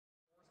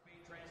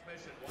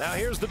Now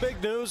here's the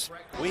big news.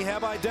 We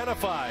have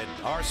identified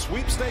our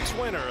sweepstakes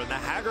winner in the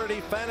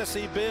Hagerty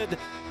Fantasy Bid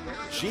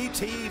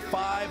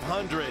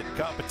GT500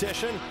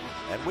 competition,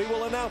 and we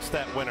will announce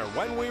that winner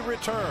when we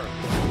return.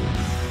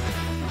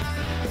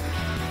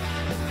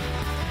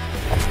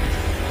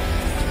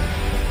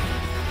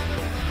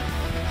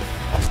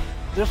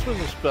 This was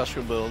a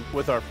special build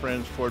with our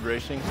friends Ford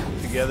Racing.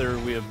 Together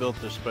we have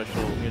built this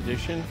special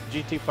edition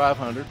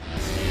GT500.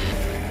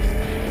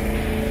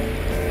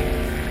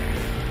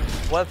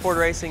 What Ford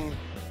Racing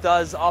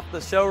does off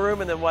the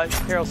showroom and then what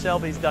Carroll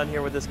Shelby's done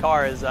here with this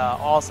car is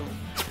awesome.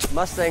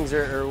 Mustangs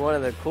are one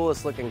of the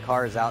coolest looking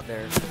cars out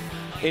there.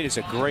 It is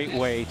a great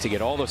way to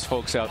get all those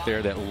folks out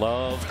there that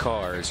love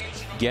cars,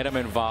 get them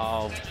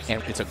involved,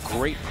 and it's a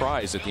great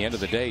prize at the end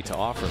of the day to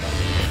offer them.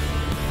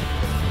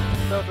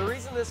 So the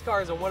reason this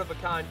car is a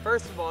one-of-a-kind,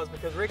 first of all, is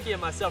because Ricky and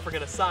myself are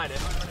going to sign it.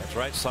 That's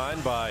right,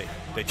 signed by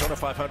Daytona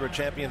 500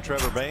 champion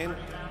Trevor Bayne,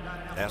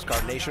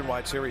 NASCAR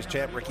Nationwide Series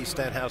champ Ricky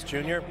Stenhouse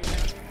Jr.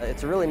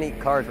 It's a really neat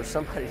car for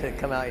somebody to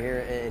come out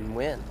here and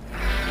win.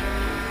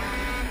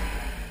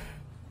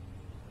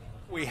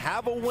 We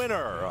have a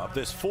winner of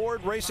this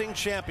Ford Racing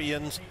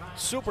Champions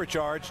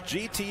supercharged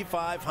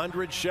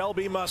GT500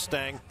 Shelby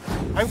Mustang.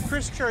 I'm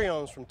Chris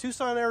Cherryholmes from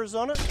Tucson,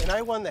 Arizona, and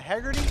I won the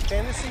Hagerty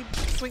Fantasy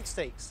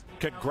Sweepstakes.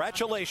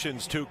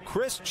 Congratulations to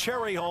Chris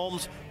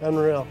Cherryholmes.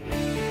 Unreal.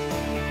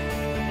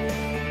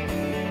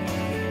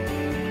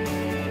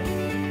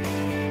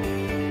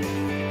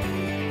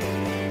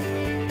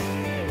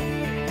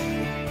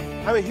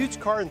 I'm a huge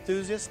car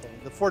enthusiast.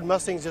 The Ford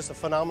Mustang is just a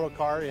phenomenal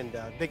car and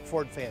a big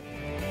Ford fan.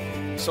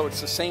 So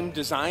it's the same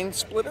design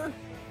splitter,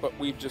 but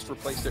we've just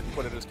replaced it and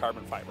put it as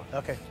carbon fiber.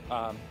 Okay.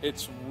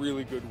 It's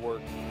really good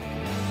work.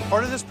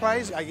 Part of this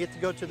prize, I get to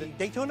go to the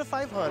Daytona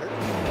 500.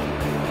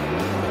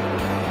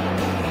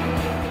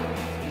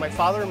 My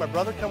father and my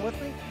brother come with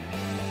me.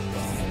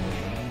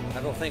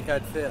 I don't think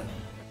I'd fit.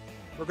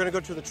 We're going to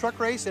go to the truck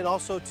race and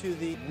also to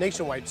the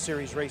Nationwide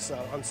Series race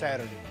on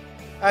Saturday.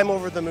 I'm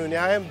over the moon.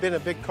 I haven't been a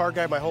big car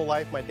guy my whole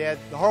life. My dad,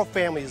 the whole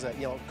family is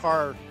a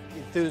car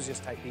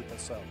enthusiast type people,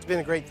 so it's been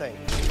a great thing.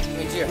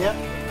 Thank you. Yeah.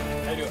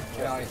 How you doing?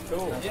 Yeah,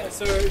 cool. Yeah,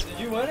 so did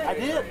you win it? I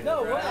did.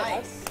 No way.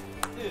 Nice.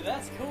 Dude,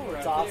 that's cool right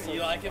It's there. awesome.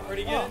 You like it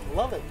pretty good? Oh,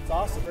 love it. It's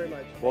awesome very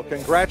much. Well,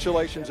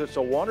 congratulations. It's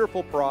a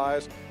wonderful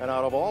prize. And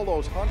out of all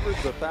those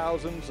hundreds of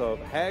thousands of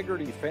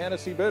Hagerty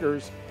fantasy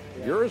bidders,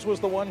 yours was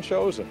the one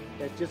chosen.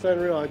 It's just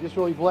unreal. I'm just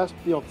really blessed,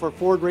 for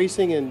Ford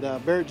Racing and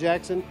Barrett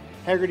Jackson,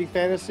 Hagerty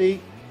Fantasy,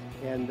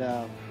 and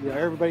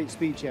everybody at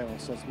Speed Channel.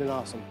 So it's been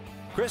awesome.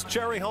 Chris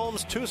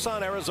Cherryholmes,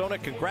 Tucson, Arizona,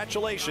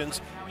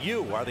 congratulations.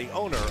 You are the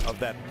owner of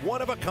that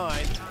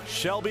one-of-a-kind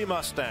Shelby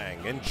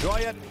Mustang. Enjoy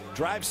it,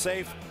 drive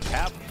safe,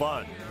 have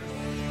fun.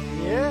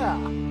 Yeah.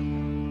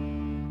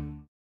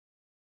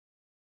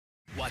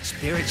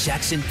 Watch Barrett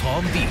Jackson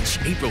Palm Beach,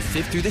 April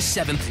 5th through the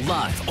 7th,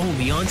 live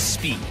only on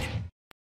Speed.